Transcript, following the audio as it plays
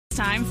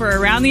Time for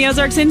Around the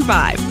Ozarks in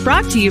 5,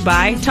 brought to you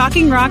by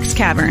Talking Rocks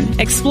Cavern.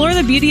 Explore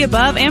the beauty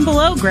above and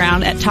below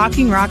ground at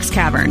Talking Rocks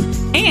Cavern.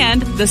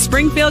 And the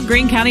Springfield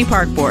Greene County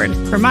Park Board,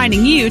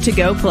 reminding you to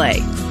go play.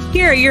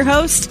 Here are your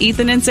hosts,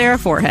 Ethan and Sarah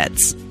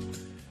Foreheads.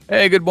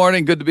 Hey, good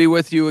morning. Good to be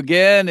with you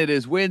again. It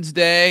is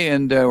Wednesday,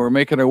 and we're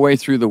making our way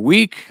through the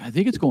week. I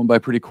think it's going by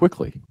pretty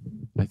quickly.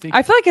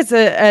 I feel like it's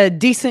a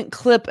decent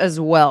clip as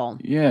well.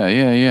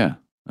 Yeah.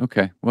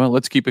 Okay, well,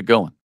 let's keep it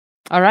going.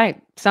 All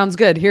right. Sounds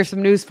good. Here's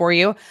some news for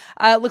you.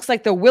 It looks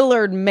like the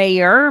Willard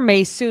mayor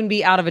may soon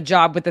be out of a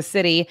job with the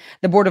city.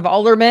 The Board of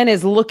Aldermen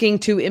is looking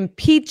to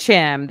impeach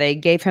him. They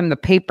gave him the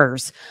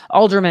papers.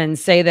 Aldermen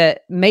say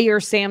that Mayor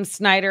Sam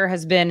Snyder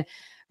has been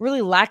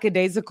really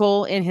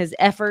lackadaisical in his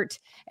effort,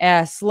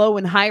 slow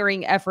in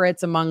hiring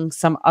efforts, among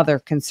some other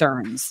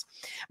concerns.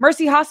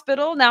 Mercy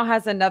Hospital now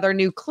has another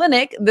new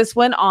clinic, this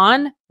one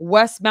on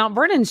West Mount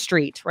Vernon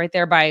Street, right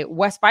there by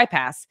West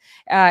Bypass.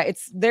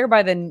 It's there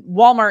by the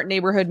Walmart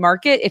neighborhood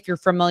market, if you're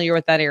familiar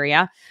with that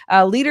area.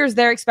 Leaders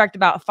there expect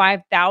about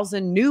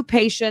 5,000 new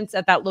patients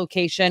at that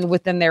location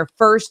within their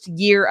first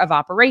year of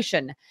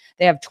operation.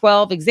 They have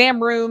 12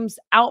 exam rooms,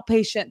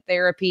 outpatient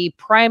therapy,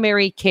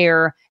 primary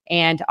care,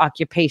 and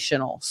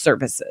occupational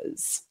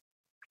services.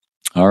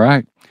 All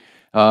right.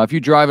 If you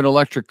drive an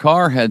electric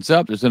car, heads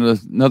up, there's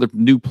another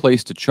new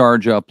place to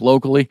charge up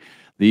locally.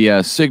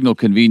 The Signal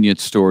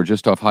convenience store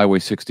just off Highway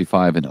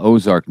 65 in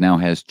Ozark now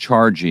has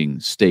charging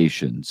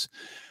stations.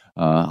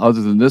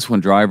 Other than this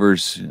one,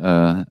 drivers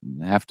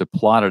have to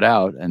plot it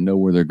out and know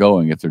where they're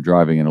going if they're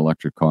driving an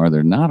electric car.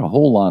 There are not a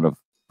whole lot of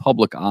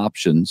public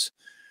options.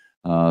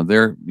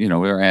 They're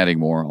adding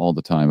more all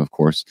the time, of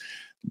course,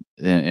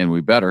 and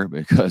we better,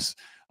 because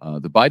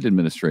the Biden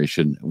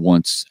administration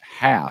wants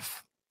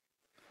half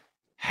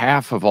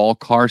of all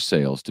car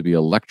sales to be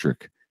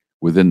electric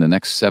within the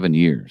next 7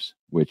 years,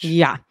 which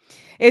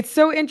it's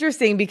so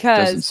interesting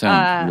because doesn't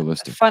sound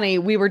realistic. Funny,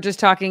 we were just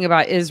talking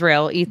about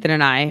Israel, Ethan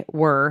and I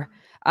were,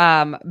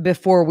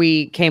 before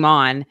we came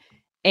on,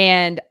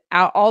 and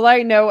all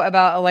I know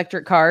about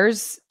electric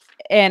cars,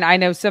 and I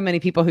know so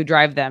many people who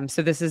drive them,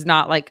 so this is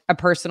not like a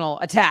personal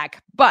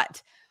attack,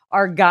 but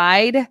our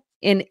guide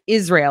in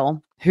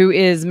Israel, who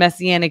is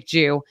Messianic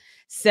Jew,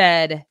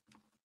 said,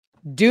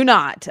 do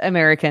not,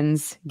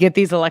 Americans, get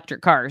these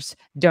electric cars.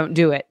 Don't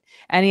do it.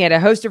 And he had a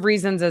host of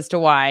reasons as to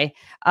why.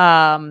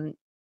 And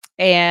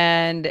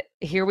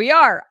here we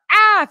are,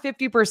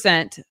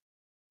 50%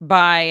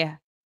 by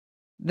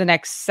the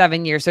next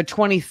 7 years. So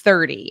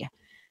 2030,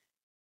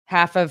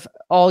 half of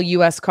all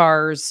U.S.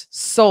 cars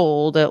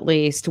sold, at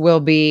least,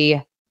 will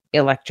be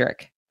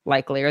electric,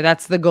 likely, or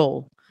that's the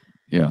goal.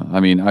 Yeah, I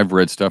mean, I've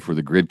read stuff where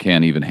the grid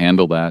can't even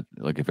handle that.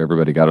 Like if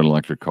everybody got an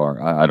electric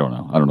car, I don't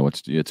know. I don't know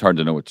it's hard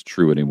to know what's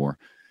true anymore.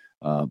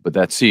 But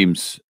that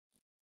seems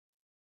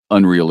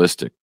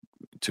unrealistic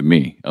to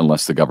me,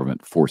 unless the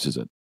government forces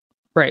it.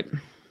 Right.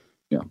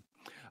 Yeah.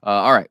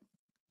 All right.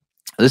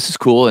 This is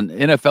cool. An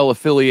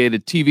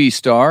NFL-affiliated TV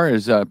star,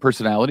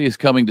 personality, is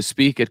coming to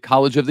speak at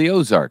College of the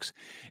Ozarks.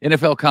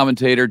 NFL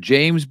commentator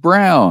James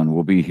Brown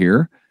will be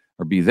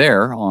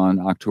there on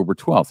October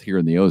 12th here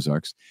in the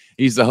Ozarks.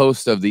 He's the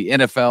host of the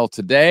NFL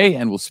Today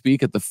and will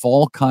speak at the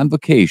fall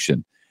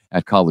convocation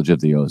at College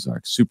of the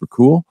Ozarks. Super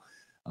cool.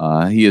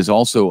 He is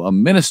also a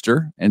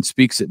minister and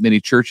speaks at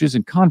many churches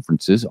and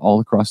conferences all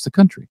across the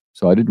country.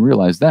 So I didn't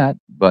realize that,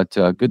 but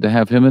good to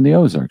have him in the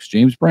Ozarks.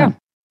 James Brown. Yeah.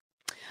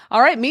 All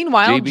right.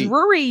 Meanwhile, JB.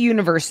 Drury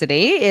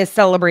University is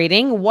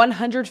celebrating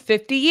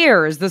 150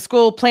 years. The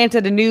school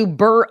planted a new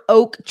bur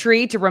oak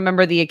tree to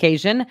remember the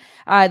occasion.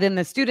 Then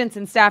the students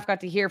and staff got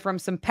to hear from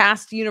some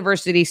past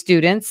university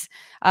students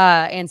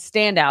and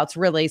standouts,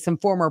 really, some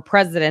former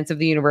presidents of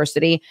the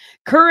university.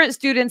 Current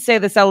students say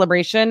the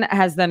celebration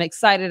has them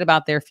excited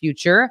about their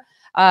future,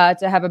 to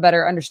have a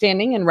better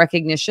understanding and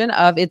recognition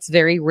of its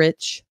very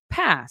rich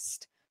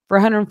past. For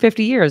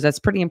 150 years, that's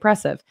pretty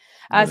impressive.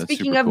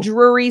 Speaking of cool.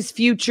 Drury's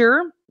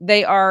future,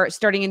 they are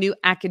starting a new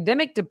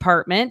academic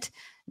department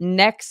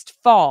next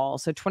fall,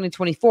 so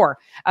 2024.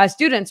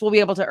 Students will be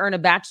able to earn a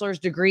bachelor's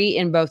degree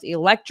in both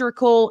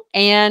electrical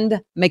and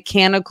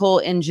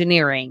mechanical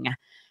engineering.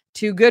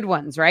 Two good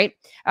ones, right?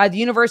 The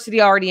university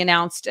already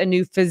announced a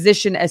new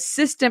physician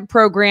assistant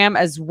program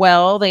as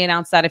well. They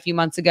announced that a few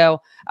months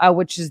ago,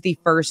 which is the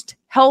first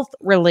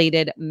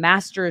health-related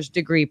master's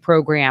degree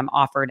program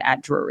offered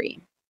at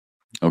Drury.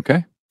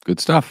 Okay, good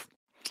stuff.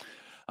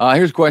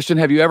 Here's a question.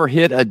 Have you ever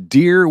hit a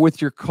deer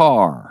with your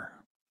car?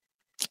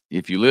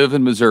 If you live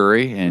in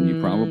Missouri, and you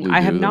probably do,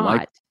 I have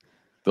not.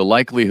 The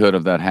likelihood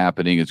of that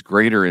happening is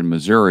greater in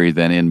Missouri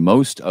than in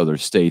most other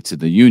states in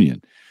the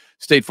union.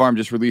 State Farm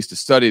just released a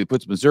study that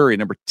puts Missouri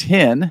number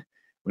 10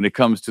 when it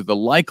comes to the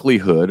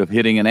likelihood of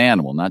hitting an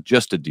animal, not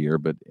just a deer,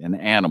 but an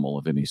animal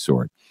of any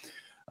sort.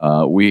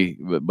 The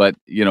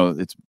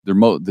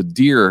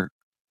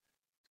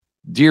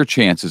deer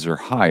chances are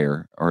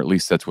higher, or at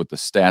least that's what the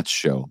stats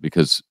show,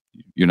 because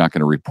you're not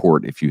going to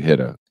report if you hit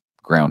a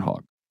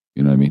groundhog.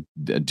 You know what I mean?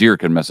 A deer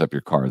can mess up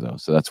your car, though,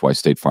 so that's why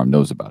State Farm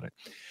knows about it.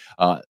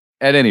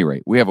 At any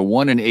rate, we have a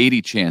 1 in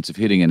 80 chance of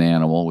hitting an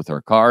animal with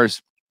our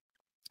cars.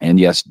 And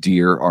yes,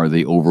 deer are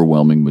the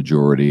overwhelming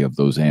majority of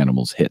those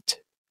animals hit.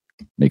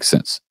 Makes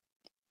sense.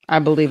 I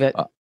believe it.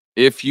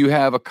 If you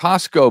have a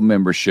Costco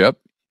membership,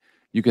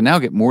 you can now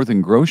get more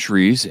than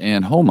groceries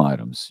and home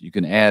items. You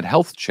can add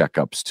health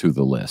checkups to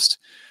the list.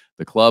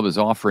 The club is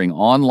offering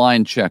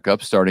online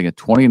checkups starting at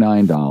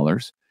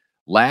 $29,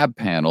 lab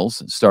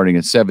panels starting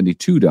at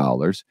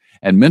 $72,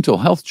 and mental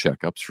health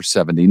checkups for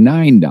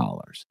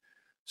 $79.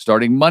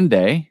 Starting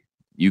Monday,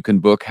 you can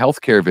book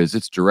healthcare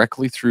visits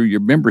directly through your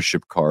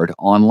membership card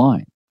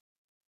online.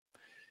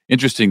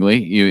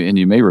 Interestingly,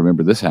 you may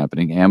remember this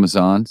happening,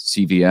 Amazon,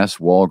 CVS,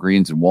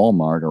 Walgreens, and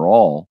Walmart are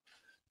all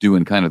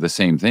doing kind of the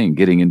same thing,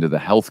 getting into the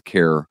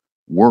healthcare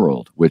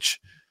world, which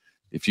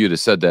if you'd have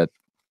said that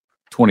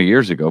 20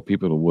 years ago,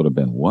 people would have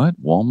been,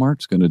 what?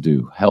 Walmart's going to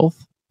do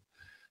health?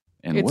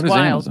 And It's what is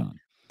wild. Amazon?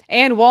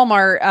 And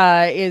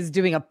Walmart is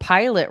doing a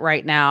pilot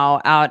right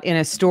now out in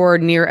a store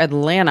near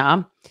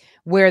Atlanta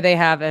where they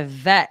have a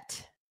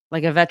vet,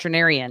 like a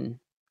veterinarian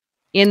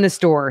in the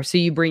store. So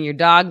you bring your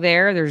dog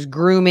there. There's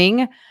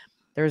grooming.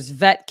 There's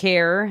vet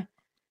care.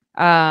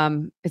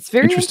 It's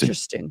very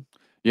interesting.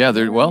 Yeah,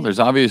 there's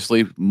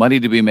obviously money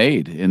to be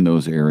made in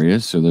those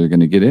areas, so they're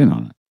going to get in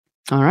on it.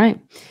 All right.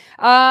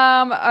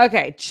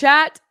 Okay.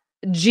 Chat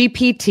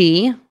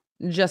GPT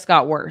just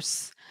got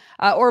worse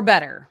or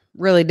better,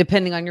 really,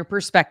 depending on your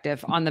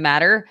perspective on the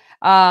matter.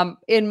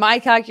 In my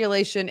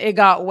calculation, it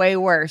got way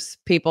worse,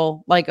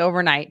 people, like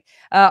overnight.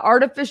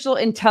 Artificial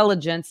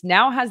intelligence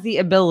now has the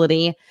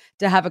ability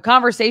to have a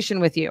conversation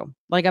with you,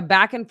 like a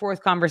back and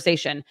forth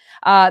conversation.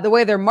 The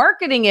way they're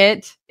marketing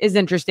it is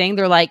interesting.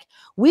 They're like,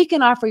 we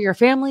can offer your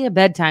family a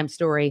bedtime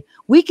story.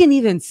 We can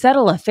even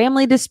settle a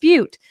family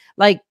dispute.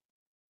 Like,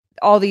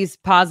 all these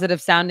positive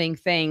sounding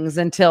things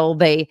until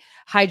they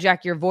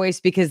hijack your voice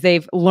because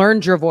they've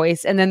learned your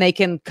voice, and then they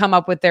can come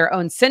up with their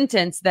own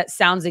sentence that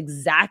sounds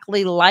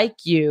exactly like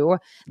you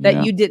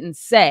that you didn't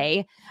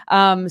say.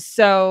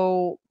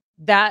 So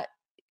that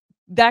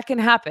can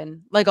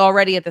happen, like,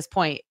 already at this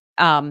point.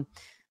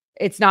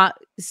 It's not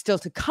still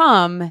to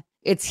come.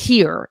 It's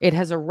here. It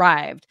has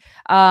arrived.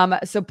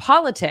 So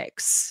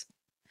politics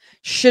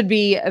should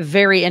be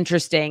very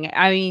interesting.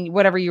 I mean,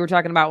 whatever you were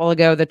talking about a while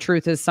ago, the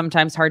truth is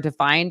sometimes hard to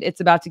find.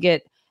 It's about to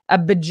get a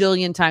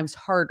bajillion times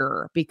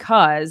harder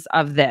because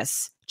of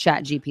this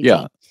Chat GPT.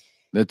 Yeah,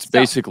 that's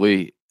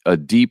basically a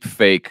deep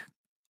fake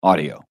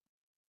audio.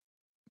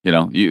 You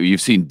know,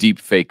 you've seen deep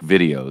fake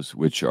videos,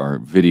 which are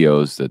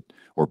videos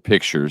or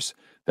pictures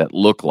that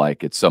look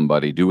like it's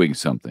somebody doing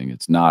something.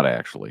 It's not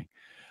actually.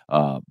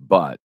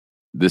 But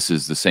this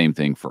is the same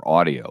thing for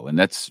audio. And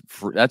that's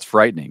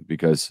frightening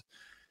because,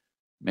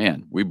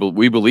 man, we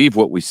believe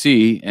what we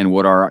see and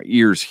what our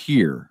ears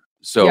hear.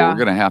 So we're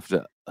going to have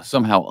to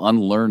somehow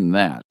unlearn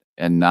that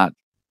and not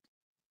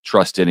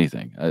trust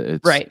anything.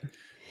 Right.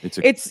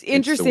 It's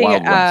interesting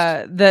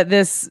that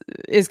this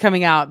is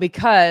coming out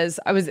because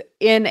I was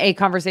in a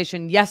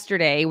conversation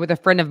yesterday with a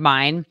friend of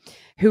mine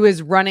who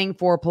is running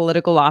for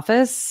political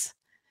office.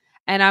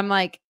 And I'm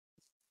like,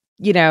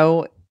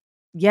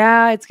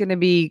 yeah, it's going to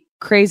be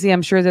crazy.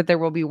 I'm sure that there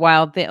will be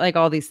wild things, like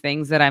all these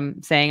things that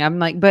I'm saying. I'm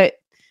like, but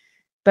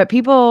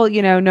people,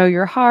 know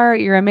your heart,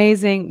 you're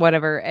amazing,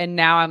 whatever. And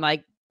now I'm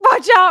like,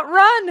 watch out,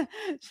 run.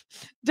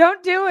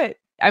 Don't do it.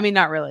 I mean,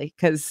 not really,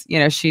 because,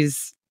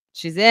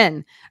 she's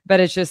in, but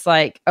it's just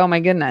like, oh my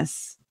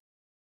goodness,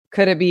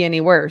 could it be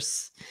any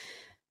worse?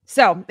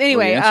 So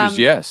anyway, the answer is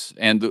yes.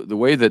 And the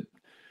way that,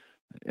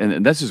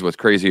 and this is what's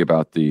crazy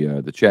about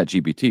the Chat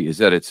GPT is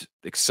that it's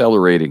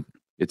accelerating.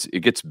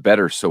 It gets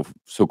better so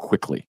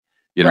quickly.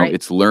 Right.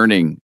 It's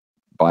learning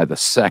by the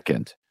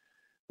second.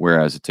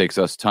 Whereas it takes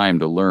us time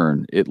to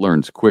learn, it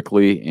learns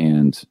quickly.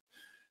 And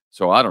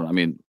so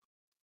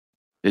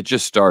it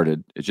just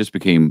started. It just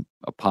became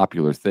a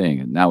popular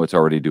thing. And now it's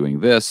already doing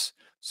this.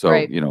 So,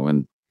 right.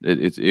 And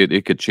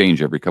it could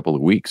change every couple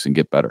of weeks and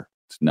get better.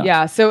 It's nuts.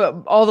 Yeah.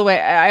 So all the way,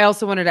 I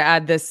also wanted to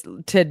add this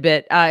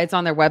tidbit. It's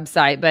on their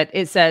website, but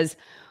it says,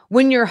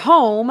 when you're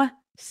home,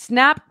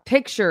 snap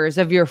pictures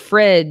of your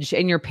fridge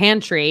and your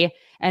pantry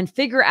and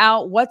figure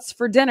out what's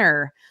for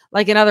dinner.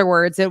 Like, in other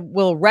words, it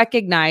will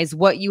recognize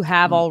what you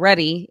have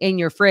already in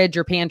your fridge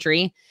or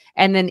pantry,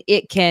 and then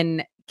it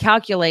can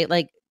calculate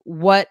like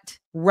what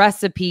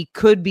recipe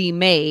could be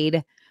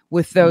made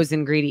with those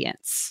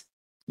ingredients.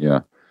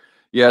 Yeah.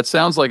 Yeah. It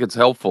sounds like it's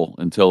helpful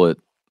until it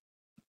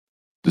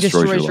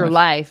destroys your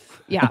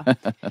life. Yeah.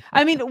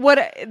 I mean, what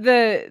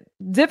the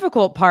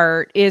difficult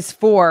part is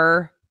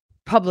for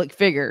public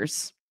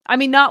figures. I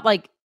mean, not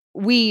like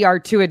we are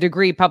to a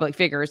degree public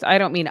figures. I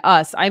don't mean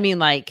us. I mean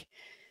like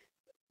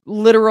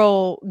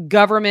literal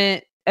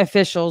government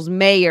officials,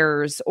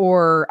 mayors,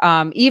 or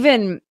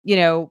even,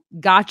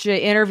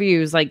 gotcha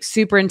interviews like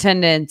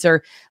superintendents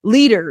or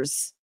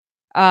leaders.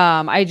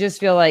 I just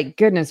feel like,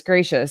 goodness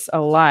gracious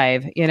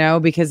alive,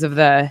 because of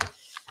the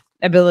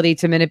ability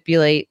to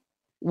manipulate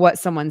what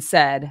someone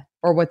said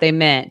or what they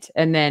meant.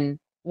 And then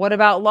what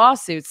about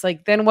lawsuits?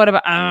 Like, then what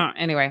about,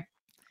 anyway.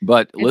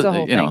 But,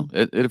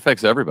 it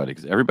affects everybody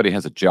because everybody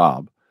has a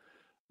job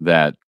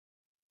that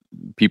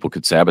people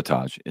could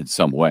sabotage in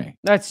some way.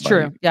 That's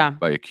true. Yeah.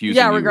 By accusing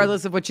Yeah, you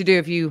regardless of what you do,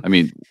 if you I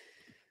mean,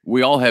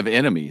 we all have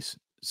enemies.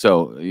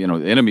 So,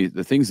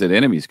 the things that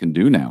enemies can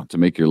do now to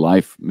make your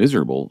life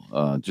miserable,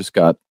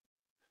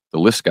 the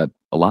list got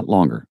a lot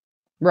longer.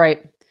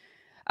 Right.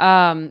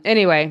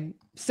 Anyway,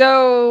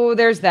 so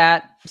there's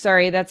that.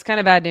 Sorry, that's kind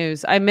of bad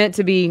news. I meant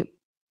to be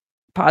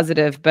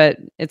positive, but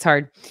it's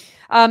hard.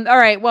 All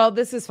right. Well,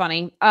 this is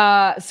funny.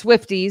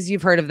 Swifties,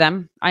 you've heard of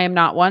them. I am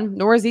not one,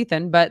 nor is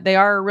Ethan, but they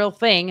are a real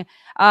thing.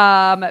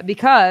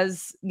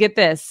 Because get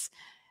this,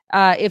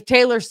 if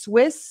Taylor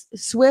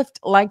Swift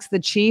likes the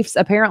Chiefs,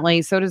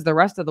 apparently so does the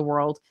rest of the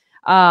world.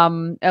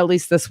 At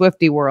least the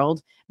Swiftie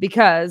world,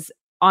 because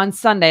on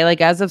Sunday,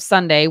 like as of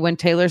Sunday, when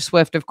Taylor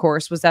Swift, of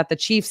course, was at the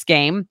Chiefs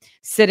game,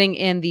 sitting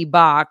in the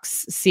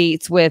box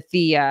seats with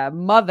the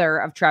mother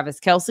of Travis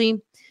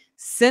Kelce.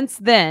 Since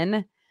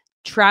then,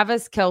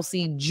 Travis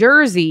Kelce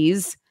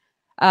jerseys,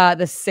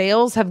 the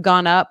sales have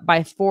gone up by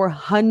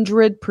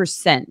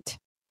 400%.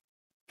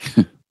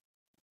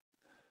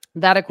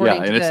 That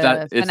according to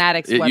the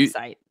Fanatics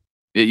website.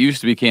 It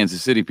used to be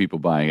Kansas City people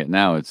buying it.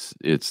 Now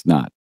it's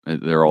not.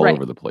 They're all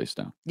over the place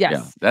now. Yes.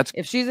 Yeah, that's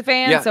if she's a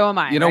fan, so am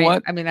I. You know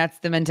what? I mean, that's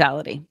the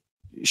mentality.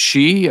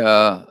 She's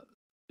a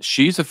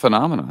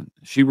phenomenon.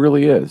 She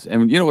really is.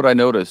 And you know what I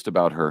noticed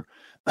about her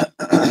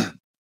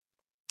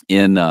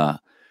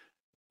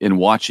in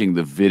watching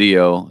the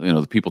video,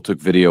 the people took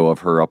video of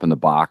her up in the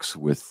box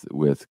with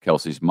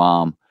Kelce's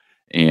mom,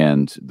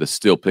 and the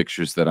still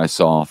pictures that I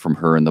saw from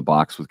her in the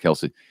box with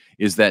Kelce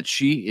is that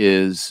she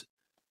is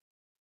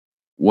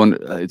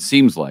it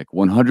seems like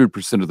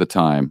 100% of the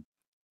time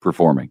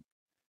performing.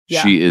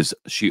 Yeah.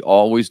 She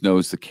always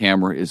knows the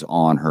camera is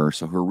on her,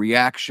 so her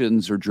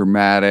reactions are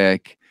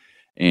dramatic,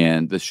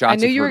 and the shots. I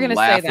knew you were going to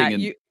say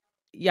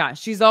that.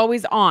 She's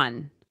always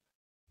on.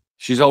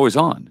 She's always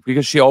on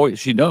because she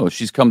knows,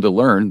 she's come to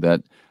learn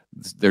that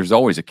there's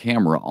always a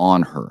camera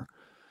on her.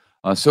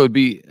 So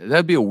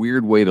that'd be a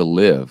weird way to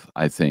live.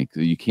 I think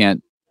you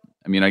can't.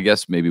 I mean, I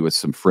guess maybe with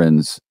some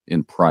friends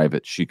in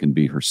private, she can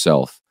be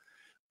herself.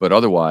 But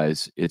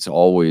otherwise, it's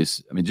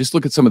always, just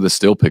look at some of the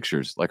still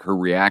pictures. Like her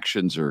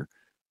reactions are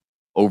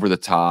over the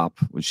top.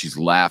 When she's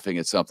laughing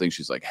at something,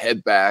 she's like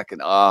head back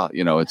and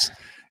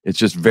it's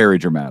just very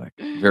dramatic,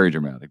 very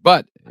dramatic.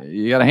 But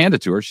you got to hand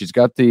it to her. She's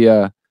got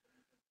the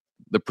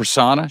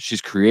persona. She's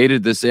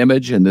created this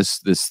image and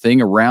this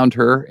thing around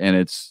her, and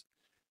it's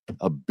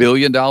 $1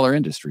 billion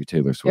industry,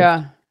 Taylor Swift.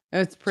 Yeah,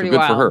 it's pretty good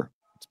wild. for her.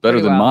 It's better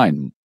than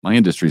mine. My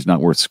industry is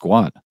not worth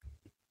squat.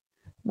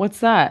 What's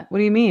that? What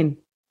do you mean?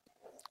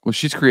 Well,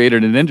 she's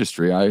created an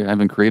industry. I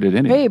haven't created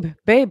any.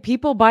 Babe,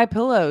 people buy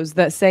pillows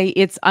that say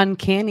it's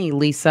uncanny,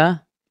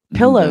 Lisa.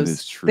 Pillows. That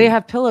is true. They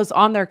have pillows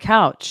on their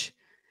couch.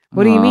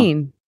 What do you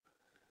mean?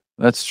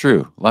 That's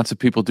true. Lots of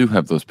people do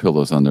have those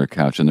pillows on their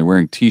couch, and they're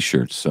wearing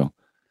T-shirts. So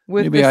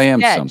maybe I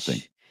am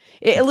something.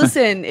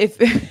 Listen, if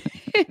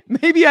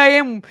maybe I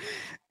am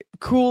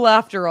cool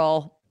after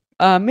all.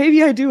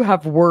 Maybe I do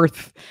have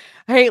worth.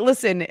 Hey,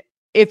 listen,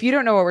 if you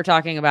don't know what we're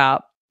talking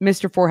about,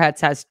 Mr.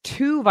 Foreheads has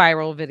 2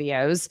 viral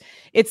videos.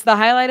 It's the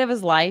highlight of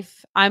his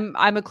life. I'm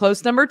a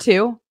close number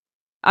 2.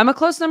 I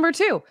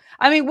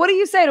mean, what do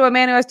you say to a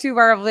man who has 2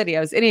 viral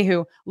videos?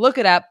 Anywho, look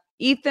it up.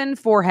 Ethan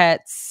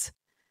Forehead's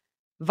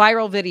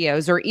viral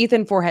videos, or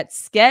Ethan Forehead's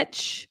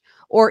sketch,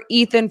 or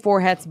Ethan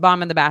Forehead's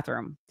bomb in the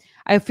bathroom.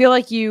 I feel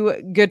like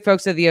you good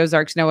folks of the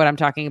Ozarks know what I'm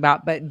talking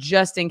about, but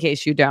just in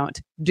case you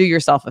don't, do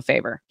yourself a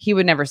favor. He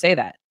would never say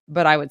that,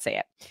 but I would say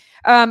it.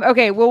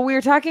 Okay, well, we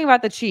were talking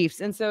about the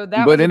Chiefs, and so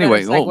that. But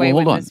anyway,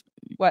 hold on.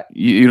 What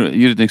you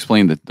didn't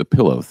explain the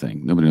pillow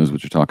thing. Nobody knows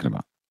what you're talking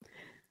about.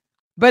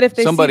 But if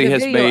they Somebody see the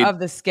has video made of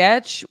the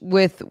sketch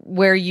with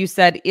where you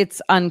said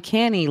it's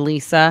uncanny,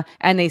 Lisa,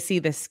 and they see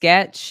the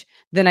sketch,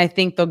 then I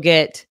think they'll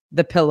get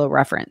the pillow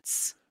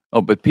reference.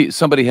 Oh, but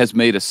somebody has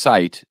made a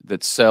site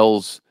that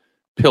sells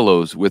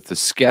pillows with the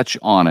sketch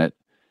on it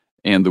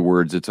and the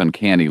words "It's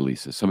uncanny,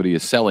 Lisa." Somebody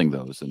is selling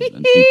those, and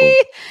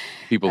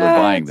people are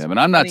buying them. And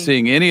I'm not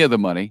seeing any of the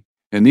money,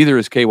 and neither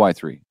is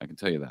KY3. I can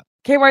tell you that.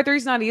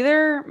 KY3's not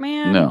either,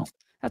 man. No,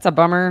 that's a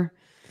bummer.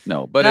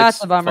 No, but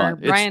that's a bummer.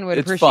 Fun. Brian would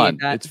appreciate fun.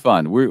 that. It's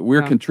fun.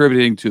 We're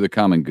contributing to the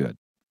common good.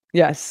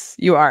 Yes,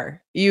 you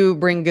are. You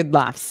bring good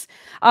laughs.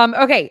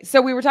 Okay,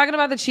 so we were talking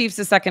about the Chiefs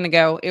a second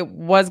ago. It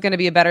was going to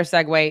be a better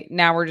segue.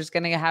 Now we're just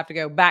going to have to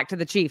go back to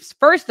the Chiefs.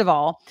 First of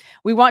all,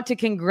 we want to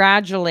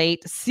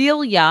congratulate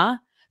Celia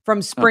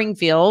from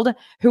Springfield,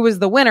 who was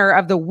the winner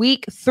of the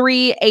Week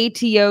 3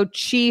 ATO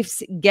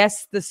Chiefs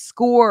Guess the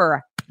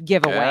Score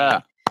giveaway. Yeah.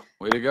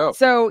 Way to go.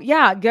 So,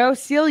 go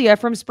Celia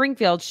from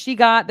Springfield. She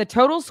got the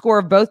total score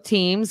of both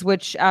teams,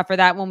 which for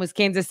that one was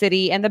Kansas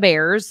City and the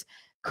Bears,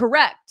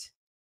 correct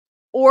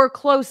or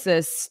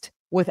closest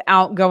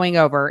without going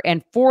over.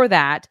 And for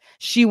that,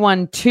 she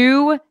won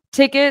 2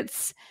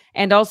 tickets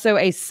and also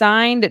a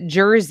signed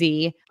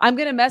jersey. I'm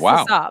going to mess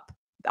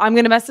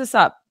this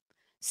up.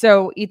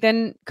 So,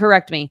 Ethan,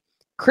 correct me.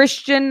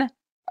 Christian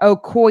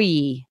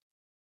Okoye.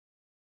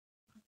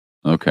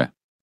 Okay.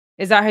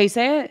 Is that how you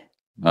say it?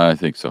 I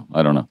think so.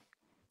 I don't know.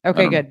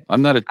 Okay, good.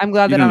 I'm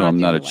glad that I'm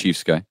not a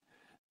Chiefs guy.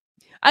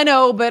 I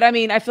know, but I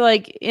mean, I feel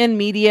like in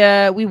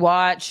media, we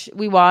watch.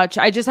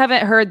 I just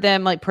haven't heard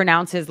them like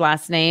pronounce his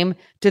last name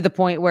to the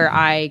point where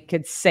I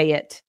could say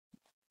it.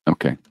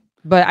 Okay.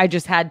 But I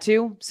just had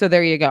to. So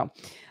there you go.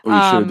 Well,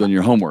 you should have done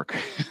your homework.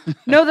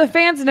 No, the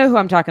fans know who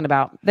I'm talking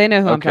about. They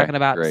know who I'm talking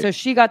about. Great. So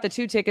she got the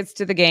 2 tickets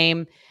to the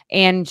game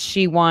and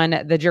she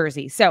won the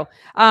jersey. So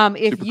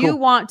if Super you cool.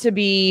 want to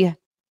be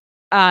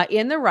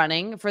in the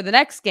running for the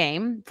next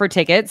game for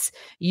tickets,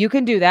 you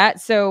can do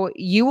that. So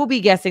you will be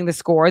guessing the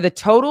score, the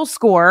total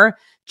score,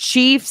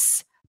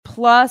 Chiefs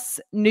plus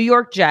New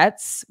York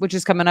Jets, which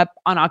is coming up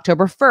on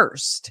October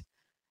 1st.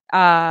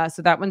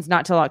 So that one's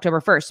not till October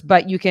 1st,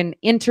 but you can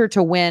enter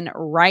to win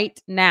right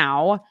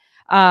now.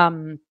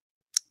 2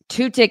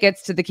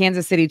 tickets to the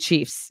Kansas City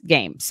Chiefs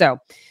game. So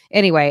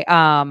anyway,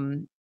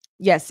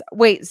 yes.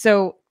 Wait,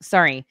 so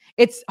sorry.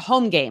 It's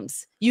home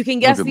games. You can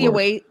guess the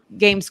away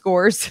game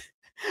scores,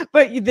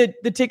 but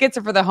the tickets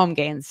are for the home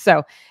games.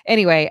 So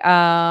anyway,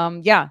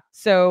 yeah.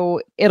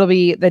 So it'll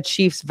be the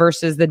Chiefs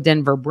versus the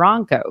Denver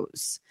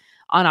Broncos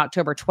on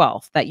October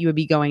 12th that you would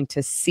be going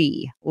to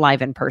see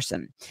live in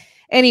person.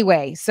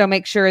 Anyway, so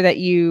make sure that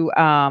you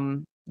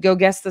go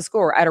guess the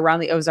score at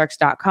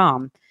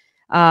aroundtheozarks.com.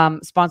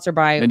 Sponsored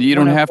by, and you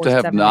don't have to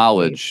have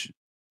knowledge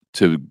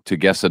to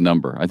guess a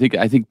number. I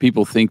think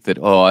people think that,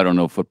 I don't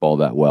know football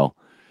that well.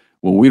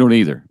 Well, we don't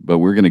either, but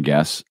we're going to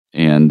guess.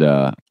 And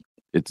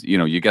it's,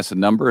 you guess a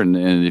number, and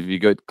if you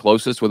get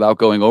closest without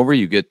going over,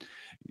 you get,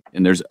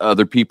 and there's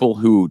other people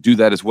who do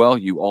that as well.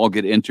 You all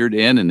get entered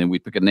in, and then we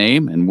pick a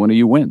name, and one of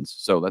you wins.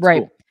 So that's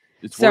cool.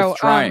 It's worth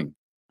trying.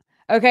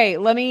 Okay,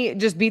 let me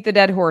just beat the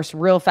dead horse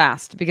real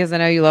fast because I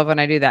know you love when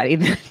I do that.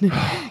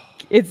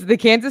 It's the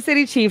Kansas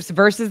City Chiefs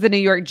versus the New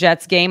York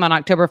Jets game on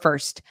October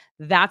 1st.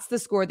 That's the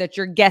score that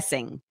you're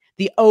guessing,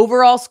 the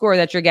overall score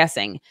that you're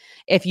guessing.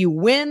 If you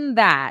win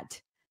that,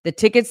 the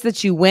tickets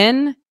that you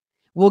win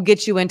will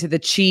get you into the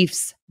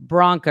Chiefs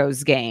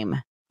Broncos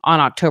game on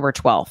October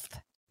 12th.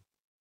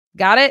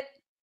 Got it?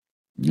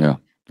 Yeah.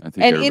 I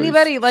think and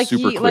anybody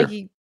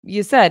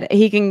you said,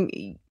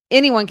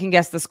 anyone can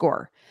guess the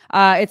score.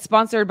 It's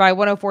sponsored by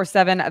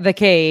 104.7 The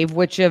Cave,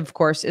 which of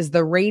course is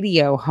the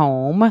radio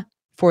home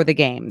for the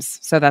games.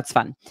 So that's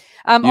fun.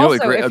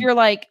 Also, if you're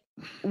like,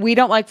 we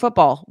don't like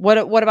football, what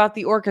about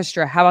the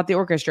orchestra? How about the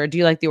orchestra? Do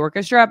you like the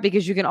orchestra?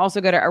 Because you can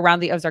also go to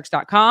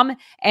aroundtheozarks.com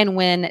and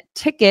win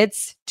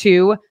tickets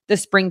to the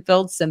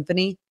Springfield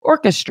Symphony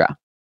Orchestra.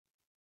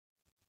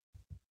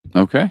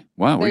 Okay.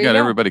 Wow. We got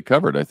everybody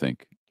covered, I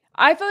think.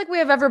 I feel like we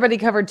have everybody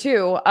covered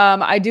too.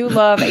 I do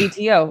love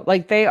ATO.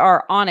 Like they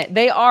are on it.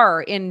 They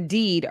are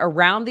indeed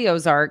around the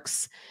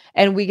Ozarks,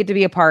 and we get to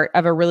be a part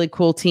of a really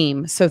cool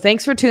team. So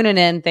thanks for tuning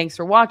in. Thanks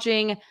for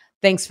watching.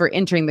 Thanks for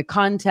entering the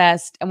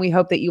contest. And we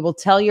hope that you will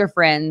tell your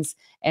friends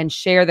and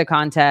share the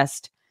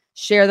contest,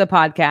 share the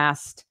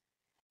podcast,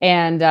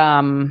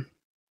 and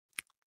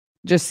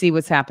just see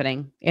what's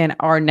happening in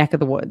our neck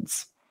of the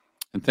woods.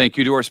 And thank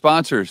you to our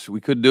sponsors. We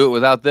couldn't do it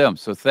without them.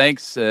 So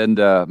thanks, and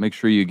make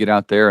sure you get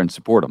out there and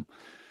support them.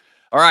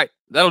 All right.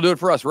 That'll do it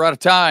for us. We're out of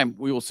time.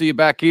 We will see you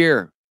back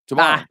here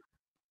tomorrow. Bye.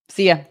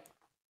 See ya.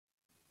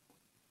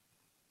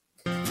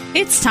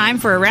 It's time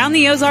for Around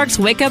the Ozarks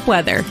Wake Up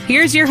Weather.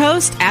 Here's your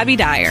host, Abby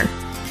Dyer.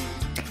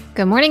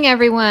 Good morning,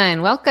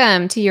 everyone.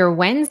 Welcome to your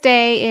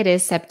Wednesday. It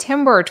is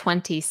September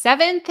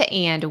 27th,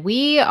 and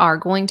we are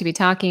going to be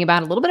talking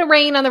about a little bit of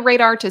rain on the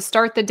radar to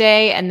start the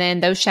day, and then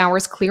those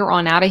showers clear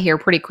on out of here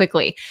pretty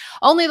quickly.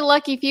 Only the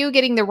lucky few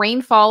getting the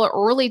rainfall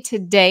early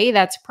today.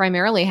 That's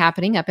primarily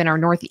happening up in our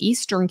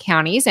northeastern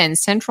counties and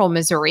central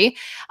Missouri.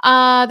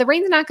 The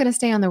rain's not going to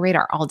stay on the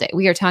radar all day.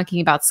 We are talking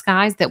about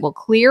skies that will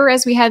clear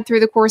as we head through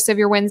the course of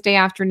your Wednesday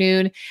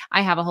afternoon.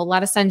 I have a whole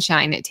lot of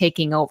sunshine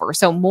taking over.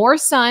 So more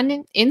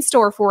sun in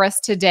store for us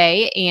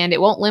today, and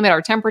it won't limit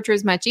our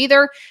temperatures much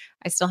either.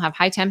 I still have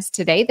high temps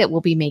today that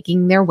will be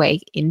making their way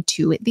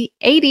into the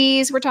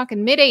 80s. We're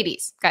talking mid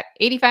 80s. Got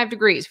 85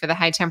 degrees for the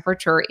high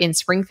temperature in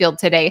Springfield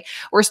today.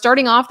 We're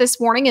starting off this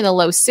morning in the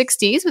low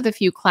 60s with a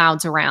few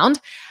clouds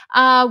around.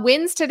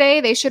 Winds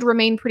today, they should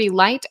remain pretty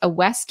light. A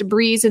west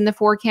breeze in the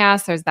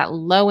forecast. There's that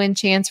low end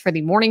chance for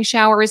the morning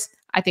showers.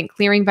 I think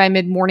clearing by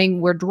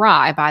mid-morning. We're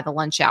dry by the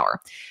lunch hour.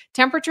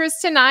 Temperatures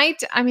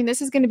tonight,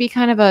 this is going to be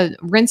kind of a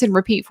rinse and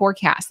repeat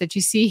forecast that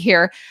you see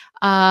here.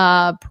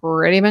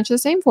 Pretty much the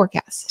same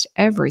forecast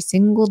every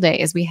single day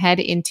as we head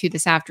into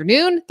this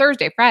afternoon,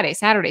 Thursday, Friday,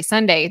 Saturday,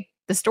 Sunday.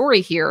 The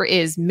story here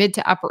is mid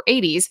to upper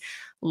 80s,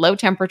 low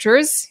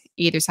temperatures,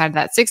 either side of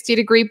that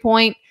 60-degree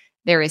point.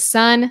 There is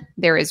sun,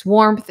 there is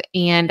warmth,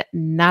 and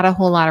not a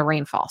whole lot of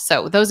rainfall.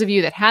 So those of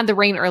you that had the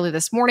rain early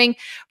this morning,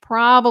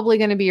 probably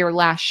going to be your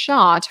last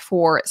shot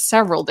for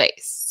several days.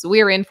 So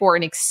we are in for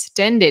an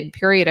extended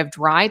period of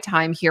dry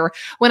time here.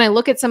 When I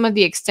look at some of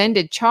the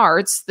extended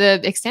charts,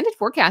 the extended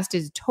forecast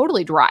is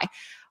totally dry.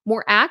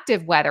 More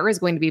active weather is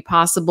going to be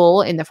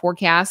possible in the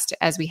forecast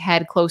as we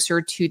head closer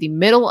to the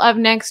middle of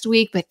next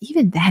week. But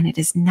even then, it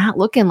is not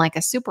looking like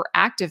a super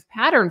active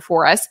pattern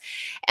for us.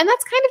 And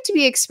that's kind of to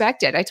be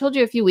expected. I told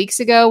you a few weeks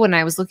ago when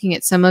I was looking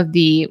at some of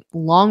the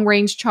long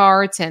range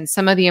charts and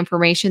some of the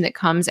information that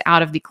comes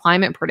out of the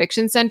Climate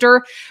Prediction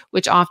Center,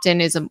 which often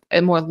is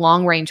a more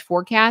long range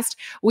forecast,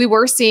 we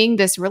were seeing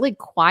this really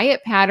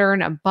quiet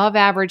pattern, above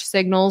average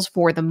signals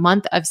for the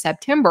month of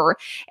September.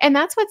 And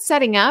that's what's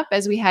setting up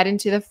as we head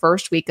into the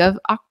first week of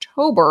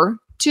October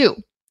too.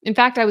 In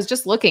fact, I was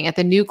just looking at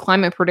the new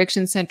Climate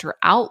Prediction Center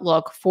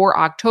outlook for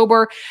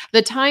October,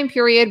 the time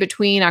period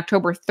between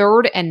October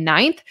 3rd and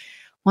 9th.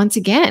 Once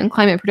again,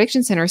 Climate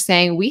Prediction Center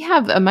saying we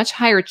have a much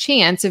higher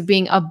chance of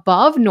being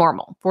above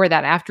normal for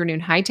that afternoon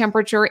high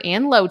temperature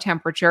and low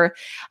temperature.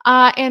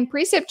 And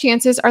precip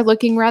chances are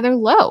looking rather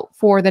low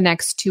for the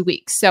next 2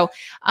 weeks. So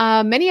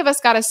many of us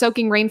got a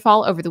soaking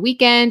rainfall over the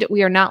weekend.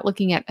 We are not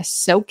looking at a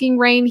soaking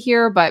rain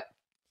here, but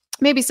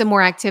maybe some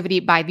more activity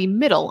by the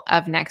middle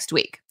of next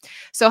week.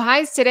 So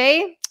highs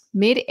today,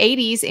 mid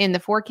 80s in the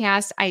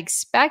forecast. I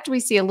expect we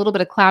see a little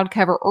bit of cloud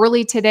cover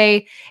early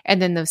today,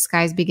 and then those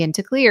skies begin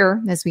to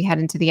clear as we head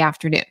into the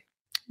afternoon.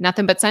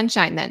 Nothing but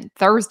sunshine then.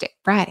 Thursday,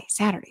 Friday,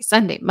 Saturday,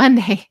 Sunday,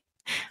 Monday,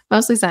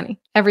 mostly sunny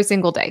every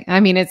single day. I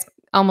mean, it's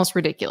almost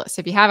ridiculous.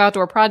 If you have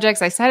outdoor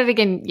projects, I said it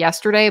again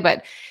yesterday,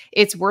 but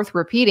it's worth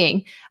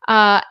repeating.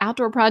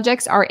 Outdoor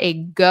projects are a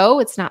go.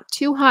 It's not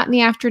too hot in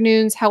the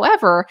afternoons.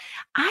 However,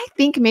 I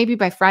think maybe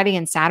by Friday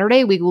and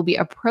Saturday, we will be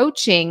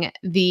approaching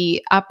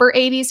the upper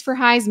 80s for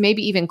highs,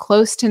 maybe even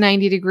close to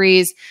 90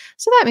 degrees.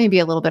 So that may be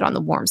a little bit on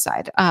the warm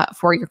side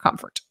for your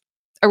comfort.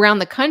 Around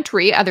the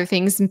country, other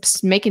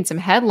things making some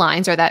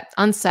headlines are that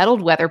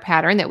unsettled weather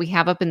pattern that we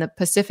have up in the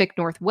Pacific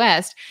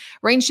Northwest.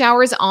 Rain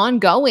showers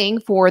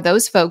ongoing for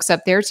those folks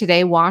up there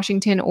today,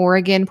 Washington,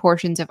 Oregon,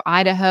 portions of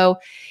Idaho,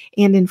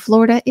 and in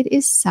Florida, it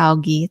is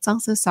soggy. It's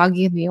also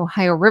soggy in the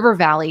Ohio River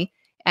Valley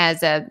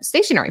as a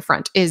stationary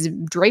front is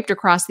draped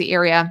across the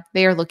area.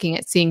 They are looking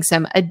at seeing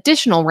some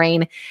additional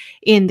rain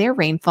in their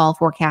rainfall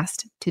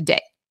forecast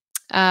today.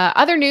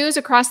 Other news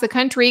across the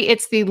country,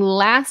 it's the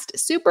last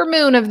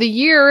supermoon of the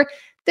year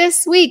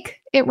this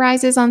week. It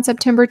rises on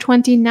September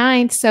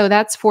 29th. So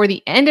that's for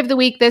the end of the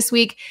week this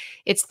week.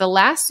 It's the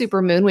last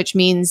supermoon, which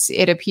means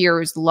it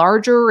appears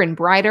larger and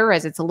brighter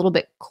as it's a little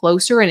bit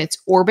closer in its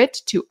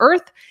orbit to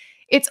Earth.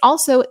 It's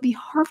also the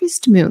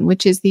harvest moon,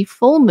 which is the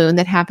full moon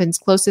that happens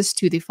closest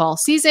to the fall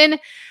season.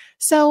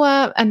 So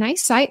a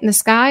nice sight in the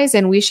skies,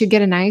 and we should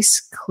get a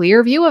nice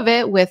clear view of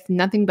it with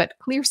nothing but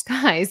clear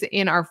skies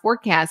in our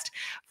forecast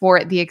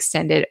for the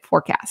extended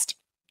forecast.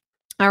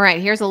 All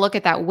right, here's a look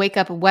at that Wake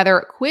Up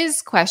Weather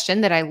quiz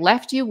question that I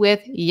left you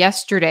with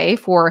yesterday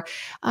for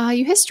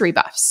you history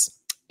buffs.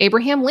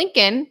 Abraham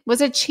Lincoln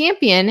was a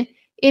champion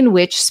in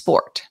which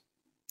sport?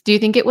 Do you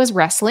think it was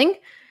wrestling?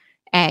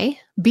 A,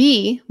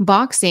 B,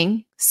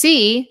 boxing,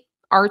 C,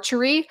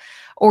 archery,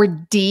 or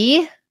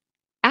D,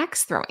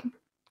 axe throwing?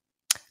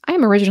 I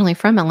am originally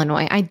from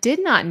Illinois. I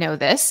did not know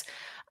this,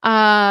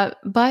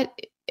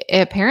 but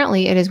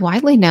apparently it is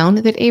widely known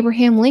that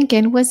Abraham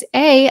Lincoln was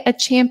a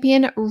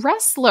champion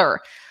wrestler,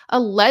 a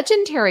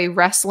legendary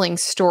wrestling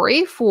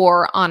story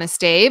for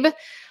Honest Abe.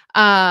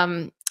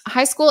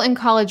 High school and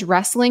college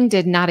wrestling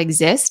did not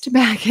exist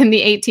back in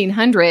the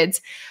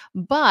 1800s,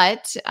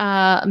 but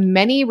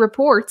many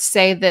reports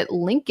say that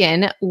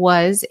Lincoln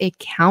was a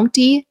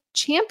county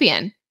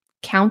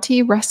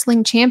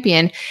wrestling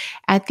champion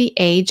at the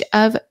age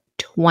of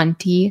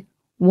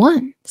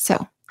 21.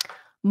 So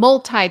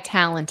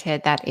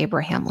multi-talented, that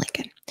Abraham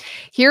Lincoln.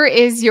 Here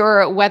is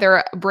your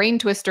weather brain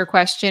twister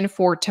question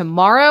for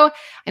tomorrow.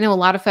 I know a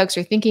lot of folks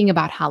are thinking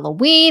about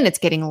Halloween. It's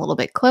getting a little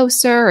bit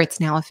closer. It's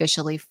now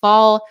officially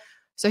fall.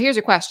 So here's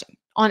your question.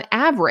 On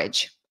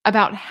average,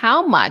 about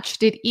how much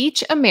did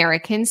each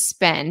American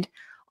spend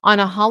on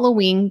a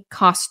Halloween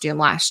costume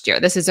last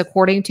year? This is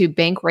according to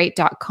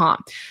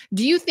Bankrate.com.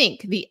 Do you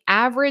think the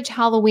average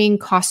Halloween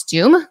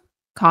costume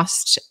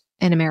cost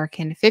an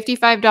American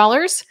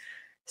 $55,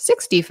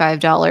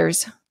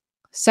 $65,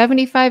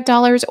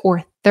 $75,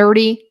 or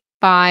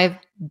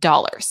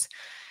 $35?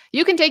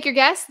 You can take your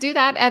guess. Do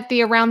that at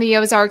the Around the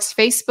Ozarks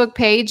Facebook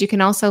page. You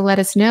can also let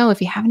us know if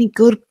you have any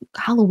good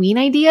Halloween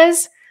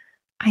ideas.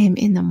 I am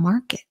in the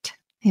market.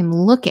 I am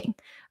looking.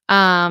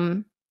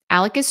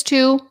 Alec is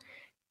 2.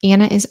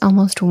 Anna is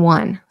almost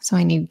 1. So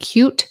I need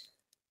cute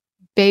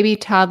baby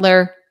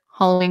toddler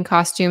Halloween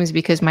costumes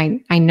because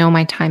I know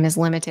my time is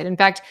limited. In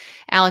fact,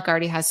 Alec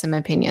already has some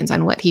opinions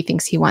on what he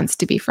thinks he wants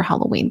to be for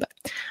Halloween, but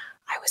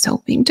I was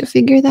hoping to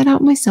figure that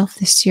out myself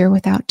this year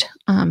without,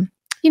 I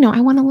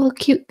want a little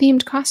cute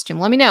themed costume.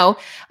 Let me know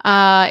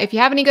if you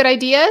have any good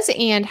ideas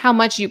and how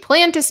much you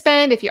plan to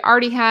spend, if you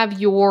already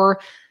have your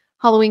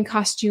Halloween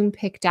costume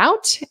picked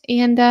out,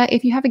 and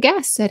if you have a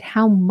guess at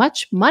how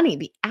much money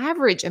the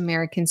average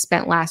American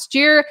spent last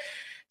year.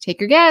 Take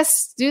your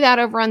guess. Do that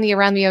over on the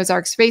Around the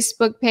Ozarks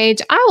Facebook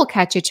page. I will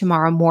catch you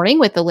tomorrow morning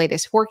with the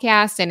latest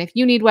forecast. And if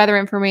you need weather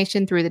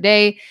information through the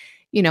day,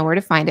 you know where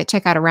to find it.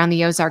 Check out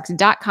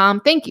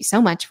AroundTheOzarks.com. Thank you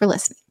so much for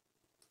listening.